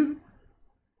 Mm-hmm.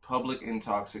 Public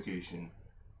intoxication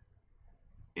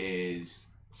is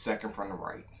second from the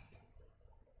right.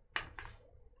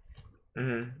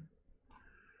 Mm-hmm.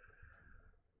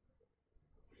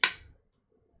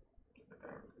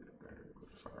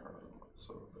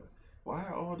 Why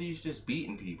are all these just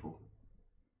beating people?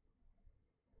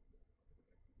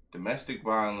 Domestic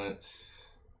violence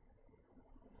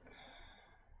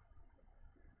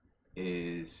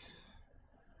is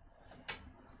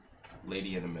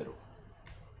lady in the middle.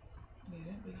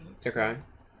 Okay.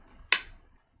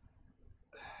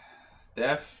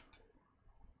 Theft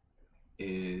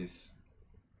is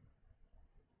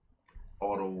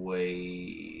all the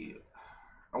way.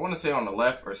 I want to say on the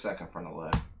left or second from the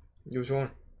left. Which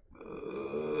one?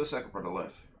 Second from the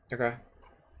left. Okay.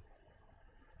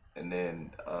 And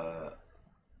then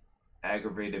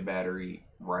aggravated battery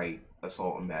right,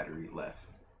 assault and battery left.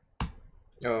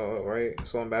 Oh, right.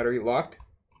 So on battery locked?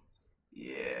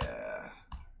 Yeah.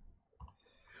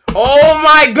 Oh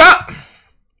my god!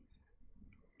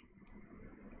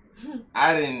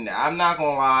 I'm not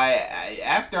gonna lie.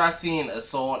 After I seen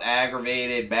assault,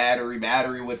 aggravated,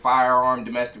 battery with firearm,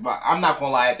 domestic violence, I'm not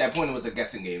gonna lie. At that point, it was a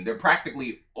guessing game. They're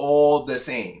practically all the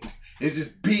same. It's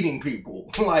just beating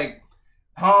people. Like,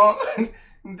 huh?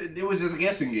 It was just a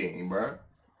guessing game, bro.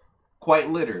 Quite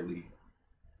literally.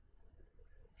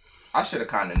 I should have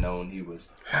kind of known he was.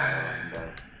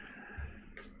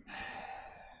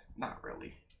 Not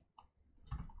really.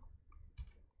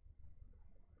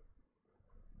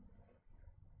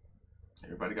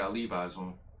 Everybody got Levi's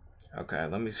on. Okay,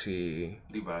 let me see.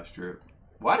 Levi's strip.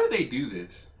 Why do they do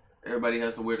this? Everybody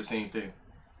has to wear the same thing.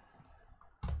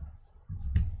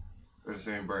 For the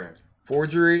same brand.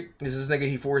 Forgery is this nigga,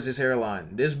 he forged his hairline.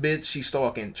 This bitch, she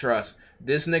stalking. Trust.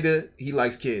 This nigga, he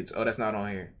likes kids. Oh, that's not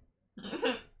on here.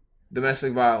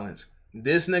 Domestic violence.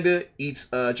 This nigga eats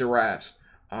giraffes.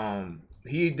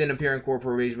 He didn't appear in court,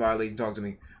 probation violation. Talk to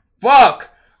me. Fuck!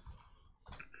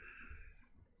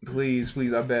 Please,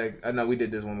 I beg. I know we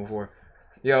did this one before.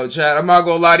 Yo, chat, I'm not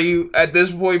gonna lie to you. At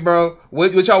this point, bro,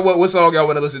 what song y'all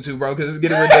want to listen to, bro? Because it's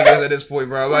getting ridiculous at this point,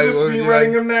 bro. Like, just be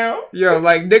running them now. Yo,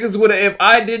 like niggas would have. If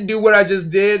I didn't do what I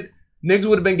just did, niggas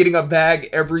would have been getting a bag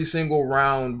every single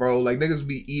round, bro. Like niggas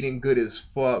be eating good as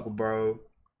fuck, bro.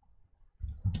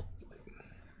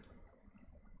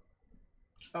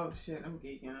 Oh shit, I'm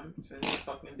geeking. I'm finna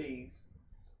fucking days.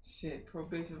 Shit,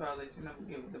 probation violation. I'm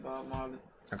gonna give it to Bob Marley.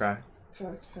 Okay.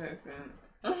 Trespassing.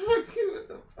 I'm gonna give it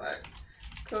the fuck.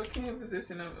 Cocaine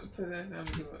possession. I'm gonna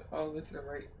give it all the way to the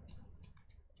right.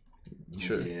 You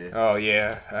should. Yeah. Oh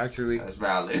yeah, actually. That's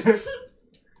valid.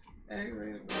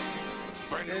 Aggravated battery.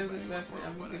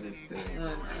 I'm gonna give it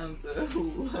to the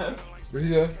who. What you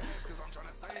got?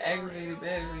 Aggravated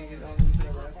battery is on the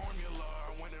left.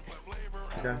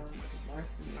 Okay.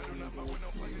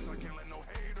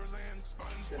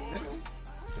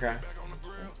 Okay.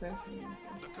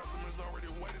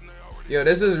 Yo,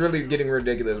 this is really getting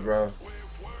ridiculous, bro.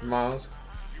 Miles.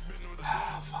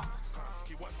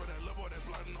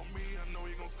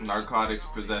 Narcotics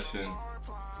possession.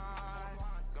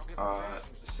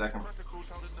 Second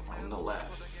on the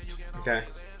left. Okay.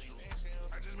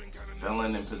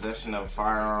 Felon in possession of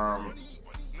firearm.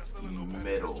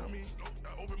 Middle.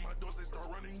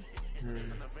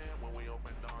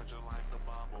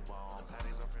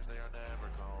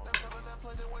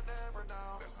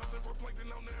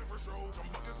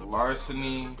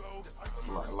 Larceny,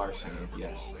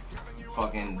 yes.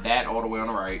 Fucking that all the way on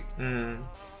the right.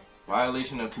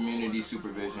 Violation of community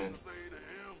supervision.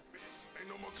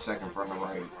 Second from the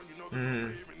right.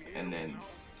 And then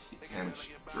him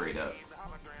straight up.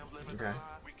 Okay.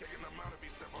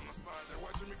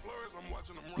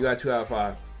 You got 2 out of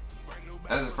 5.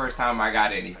 That's the first time I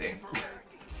got anything.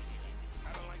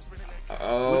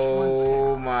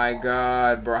 Oh my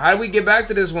god, bro. How do we get back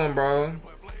to this one, bro?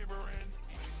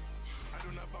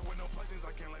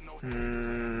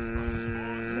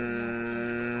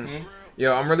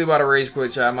 Yo, I'm really about to rage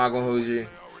quit, chat. I'm not gonna hold you.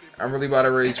 I'm really about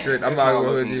to rage quit. I'm not gonna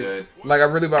hold you. Good. Like,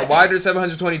 I'm really about. Why are there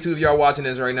 722 of y'all watching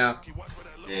this right now?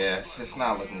 Yeah, it's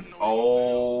not looking.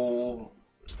 Oh.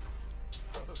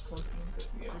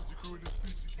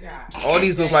 All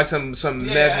these look like some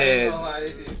meth heads.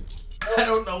 I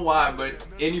don't know why, but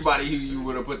anybody who you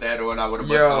would have put that on, I would have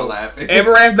bust out laughing.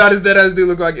 Emirath not as dead as do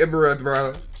look like Emirath,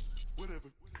 bro.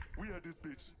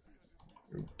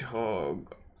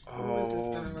 Dog.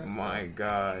 Oh my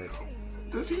god.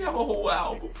 Does he have a whole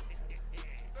album?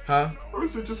 Huh? Or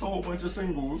is it just a whole bunch of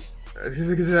singles? These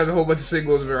niggas has a whole bunch of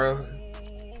singles, bro.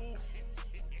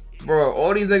 Bro,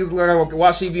 all these niggas look like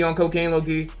watch she be on cocaine, low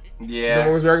key. Yeah.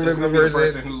 The most regular it's gonna be the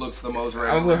person who looks the most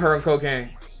regular. I'm gonna put her on cocaine.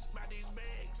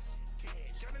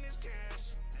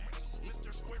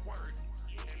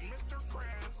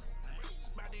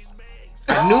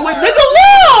 I knew it, nigga.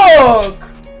 Look.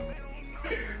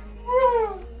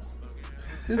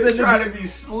 They're trying to be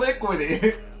slick with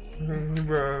it.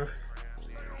 Bro.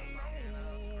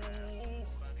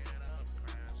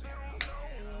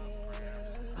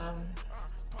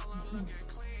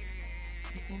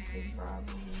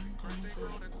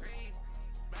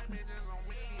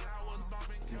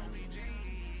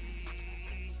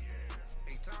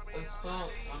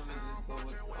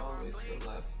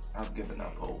 I've given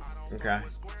up hope. Okay.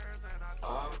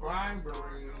 Bribery.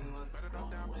 Let's go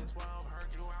with.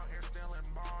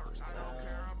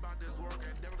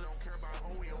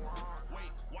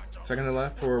 Second to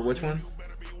left for which one?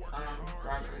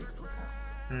 Bribery.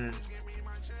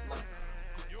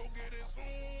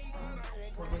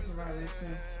 Probation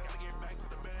violation.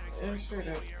 And straight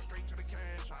up.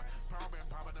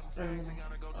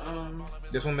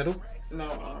 This one middle? No,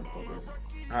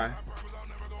 Alright.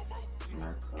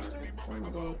 I'm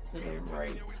gonna go to the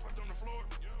right.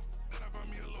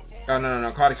 Oh, no,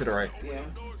 narcotic to the right. Yeah.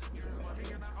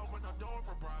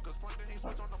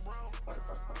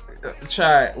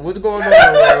 Chat, what's going on,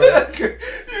 bro? You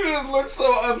just look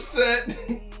so upset.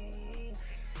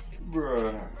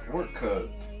 Bruh, we're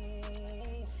cooked.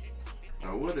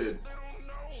 Now, what did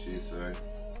she say?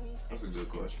 That's a good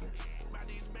question.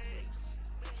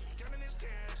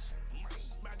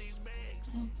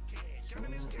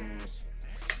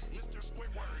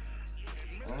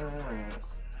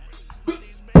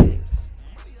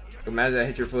 Imagine that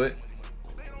hit your foot.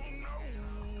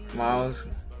 Miles.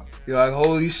 You're like,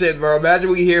 holy shit, bro.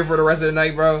 Imagine we here for the rest of the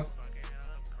night, bro.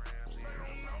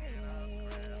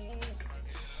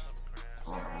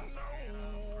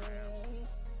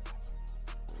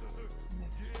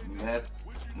 Death,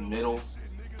 middle,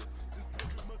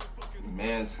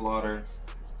 manslaughter,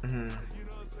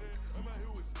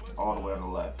 all the way on the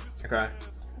left. Okay.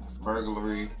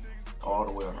 Burglary, all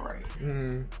the way on the right.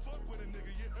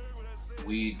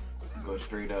 Weed, go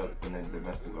straight up, and then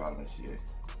domestic violence, yeah.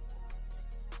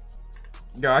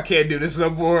 Yo, I can't do this no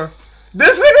more.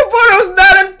 This nigga Bruno's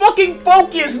not in fucking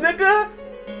focus, nigga.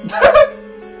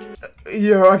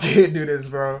 Yo, I can't do this,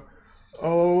 bro.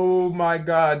 Oh my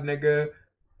god, nigga.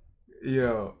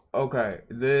 Yo, okay.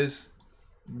 This.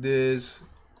 Anymore.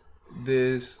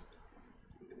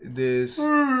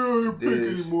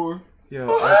 Yo,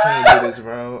 I can't do this,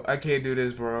 bro. I can't do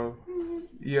this, bro.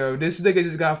 Yo, this nigga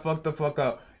just got fucked the fuck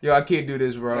up. Yo, I can't do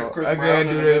this, bro. I can't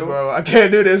do this, bro. I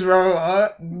can't do this, bro.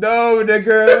 No,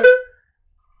 nigga.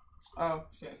 Oh,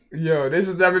 shit. Yo, this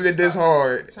has never been this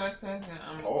hard. Trespassing,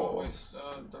 I'm going to go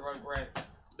with the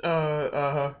Rugrats.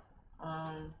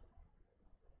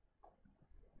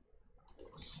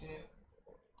 Shit.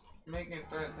 Making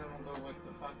threats, I'm going to go with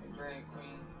the fucking drag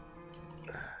queen.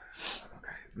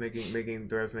 Okay. Making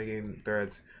threats. Okay.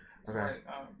 Right, okay.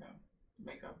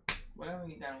 Makeup. Whatever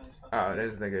he got on his fucking Oh,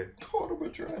 this nigga. Called him a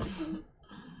drag.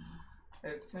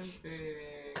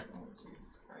 Attempted. Oh,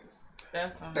 Jesus Christ.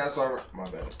 That's alright. My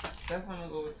bad. That's I'm gonna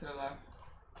go to the left.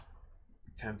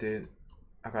 Tempted.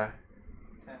 Okay.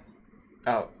 Theft.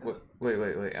 Oh,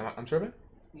 wait. I'm tripping?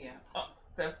 Yeah. Oh,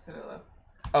 theft to the left.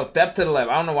 Oh, theft to the left.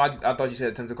 I don't know why I thought you said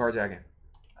attempted carjacking.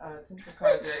 Attempted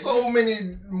carjacking. So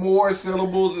many more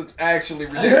syllables, it's actually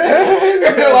ridiculous.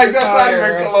 Like, that's not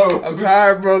even close. I'm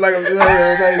tired, bro. Like, I'm like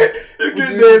you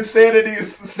get the insanity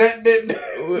sentence.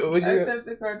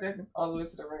 Attempted carjacking all the way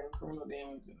to the right and criminal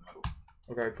damage in the middle.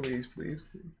 Okay, please.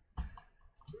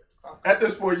 At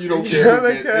this point, you don't care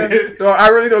who gets it. No, I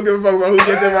really don't give a fuck about who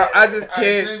gets it. I just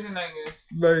can't.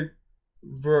 Like,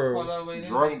 bro.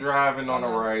 Drunk driving on the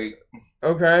right.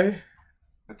 Okay.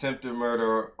 Attempted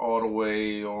murder all the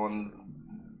way on.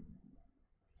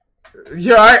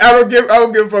 Yo, I don't give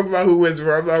a fuck about who wins,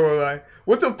 bro. I'm not gonna lie.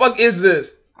 What the fuck is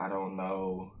this? I don't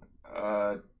know.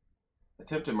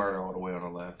 Attempted murder all the way on the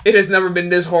left. It has never been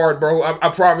this hard, bro. I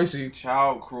promise you.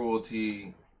 Child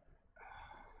cruelty.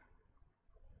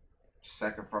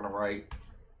 Second from the right.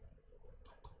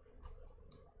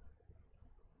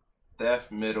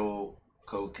 Theft, middle,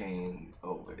 cocaine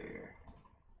over there.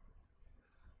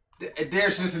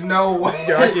 There's just no way.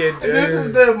 Yo, I can't do this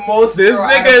is the most. This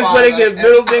nigga is putting his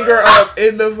middle finger up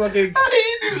in the fucking How do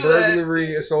you do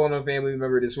burglary, that? assault on a family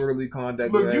member, disorderly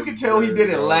conduct. Look, you can tell he did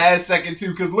it last second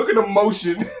too, because look at the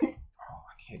motion. I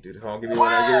can't do this. Hold on, give me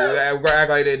one. Act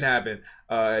like it didn't happen.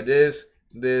 This.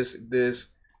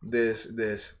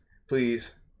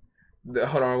 Please.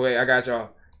 Hold on, wait. I got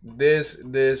y'all. This.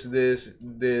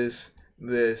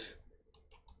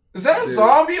 Is that a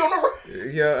zombie on the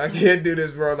right? Yeah, I can't do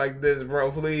this, bro. Like this,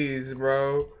 bro. Please,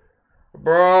 bro.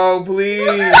 Bro, please.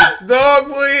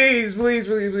 Dog, please. Please.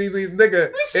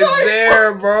 Nigga, it's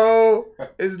there, bro.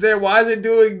 It's there. Why is it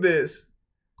doing this?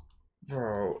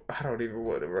 Bro, I don't even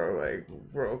want to, bro. Like,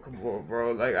 bro, come on,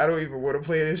 bro. Like, I don't even want to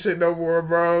play this shit no more,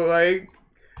 bro. Like,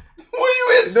 what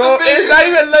you in? No, it's not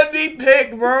even letting me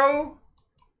pick, bro.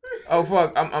 Oh,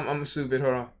 fuck. I'm stupid.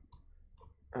 Hold on.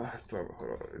 Hold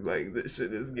on. Like, this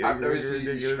shit is getting I've never seen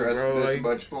you stressed this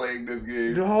much playing this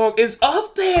game. Dog, it's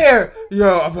up there.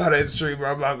 Yo, I'm out of the street,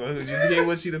 bro. I'm not going to just get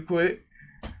want you to quit.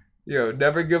 Yo,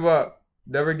 never give up.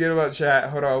 Never give up, chat.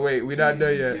 Hold on, wait. We not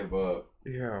done yet. Give up.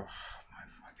 Yo, my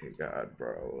fucking God,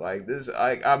 bro. Like, this,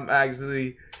 I'm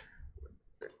actually...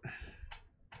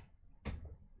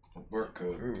 Work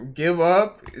code. Give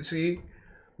up. See,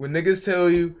 when niggas tell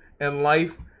you in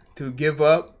life to give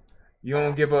up, you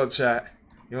don't give up, chat.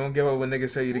 You don't give up when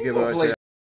niggas tell you to give up, chat.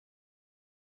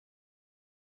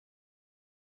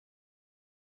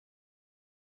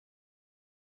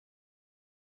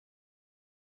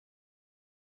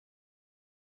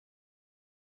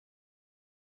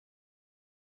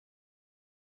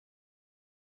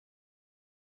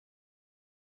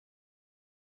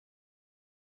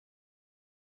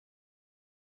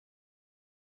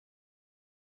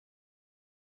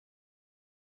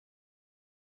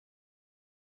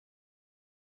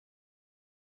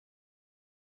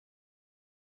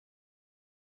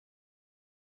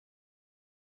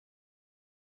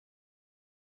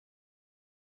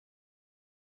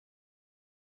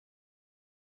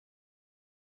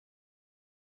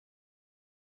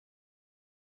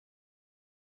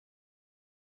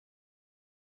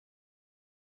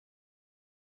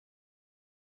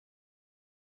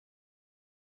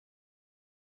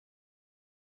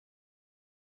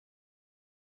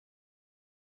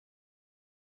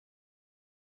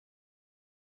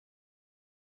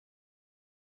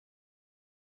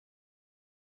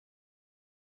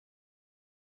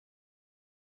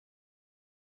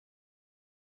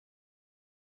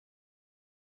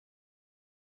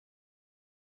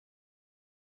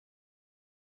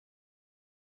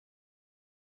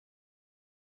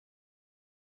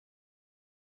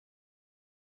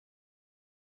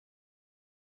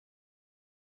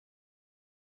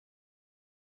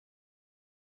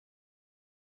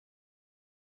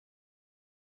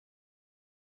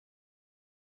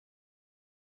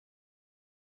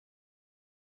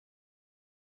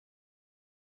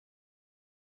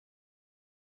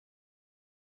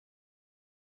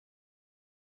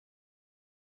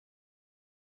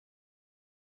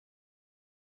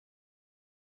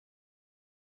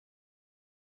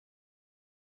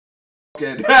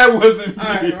 Yeah, that wasn't me.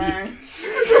 Alright, Ryan.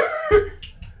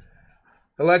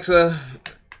 Alexa,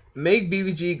 make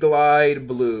BBG glide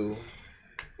blue.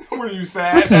 What are you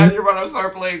sad? Now you're about to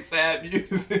start playing sad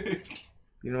music.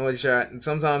 You know what, chat?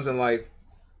 Sometimes in life,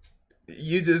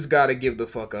 you just gotta give the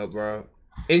fuck up, bro.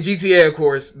 In GTA, of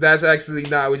course, that's actually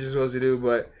not what you're supposed to do,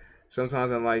 but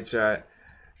sometimes in life, chat,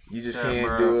 you just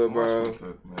can't do it, bro.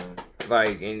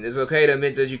 Like, and it's okay to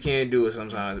admit that you can't do it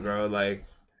sometimes, bro. Like,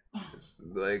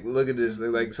 look at this.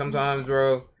 Like, sometimes,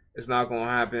 bro, it's not gonna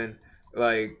happen.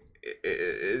 Like,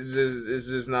 it's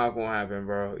just not gonna happen,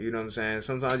 bro. You know what I'm saying?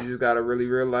 Sometimes you just gotta really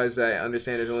realize that and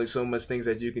understand there's only so much things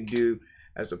that you can do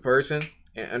as a person,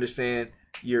 and understand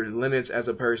your limits as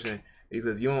a person.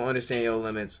 Because if you don't understand your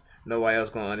limits, nobody else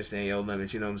gonna understand your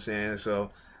limits. You know what I'm saying?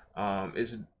 So,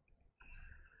 it's.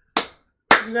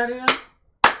 You got it now?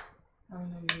 Oh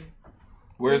no, you did.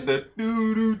 Where's the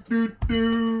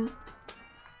do?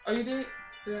 Oh, you did?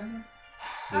 Yeah,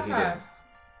 High he five.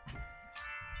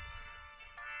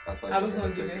 did. I was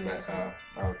gonna give it a song.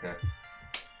 Okay.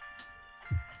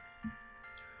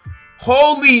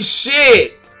 Holy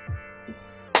shit!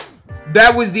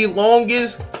 That was the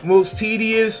longest, most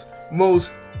tedious,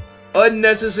 most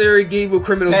unnecessary game of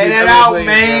criminals. Pay we've that ever out, played,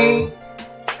 man. bro.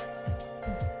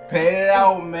 Pay it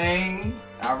out, man.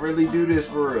 I really do this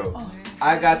for real.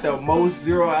 I got the most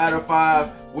 0 out of 5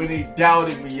 when they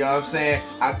doubted me, you know what I'm saying?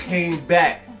 I came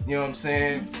back, you know what I'm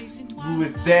saying? We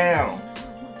was down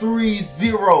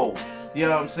 3-0, you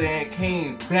know what I'm saying?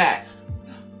 Came back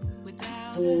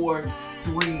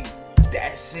 4-3.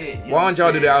 That's it. You know Why don't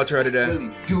y'all do the outro today?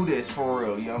 Really do this for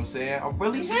real, you know what I'm saying? I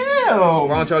really am.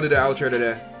 Why don't y'all do the outro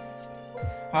today?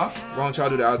 Huh? Why don't y'all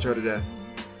do the outro today?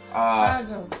 I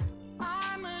go.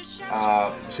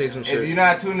 Say some shit. If you're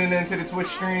not tuning into the Twitch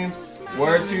streams,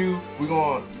 word to, we're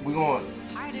gonna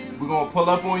pull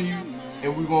up on you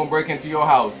and we're gonna break into your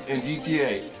house in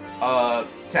GTA.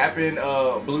 Tap in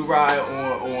Blueryai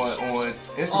on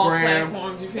Instagram,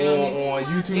 on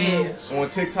YouTube, on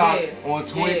TikTok, on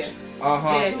Twitch.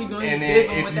 And then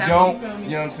if you don't, you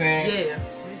know what I'm saying?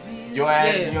 Your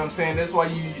ass, you know what I'm saying? That's why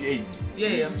you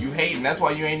hating. That's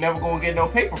why you ain't never gonna get no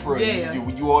paper for it.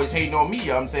 You always hating on me, you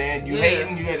know what I'm saying? You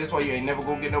hating, that's why you ain't never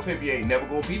gonna get no paper. You ain't never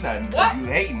gonna be nothing. You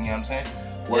hating, you know what I'm saying?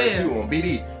 Word 2 on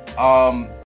BD.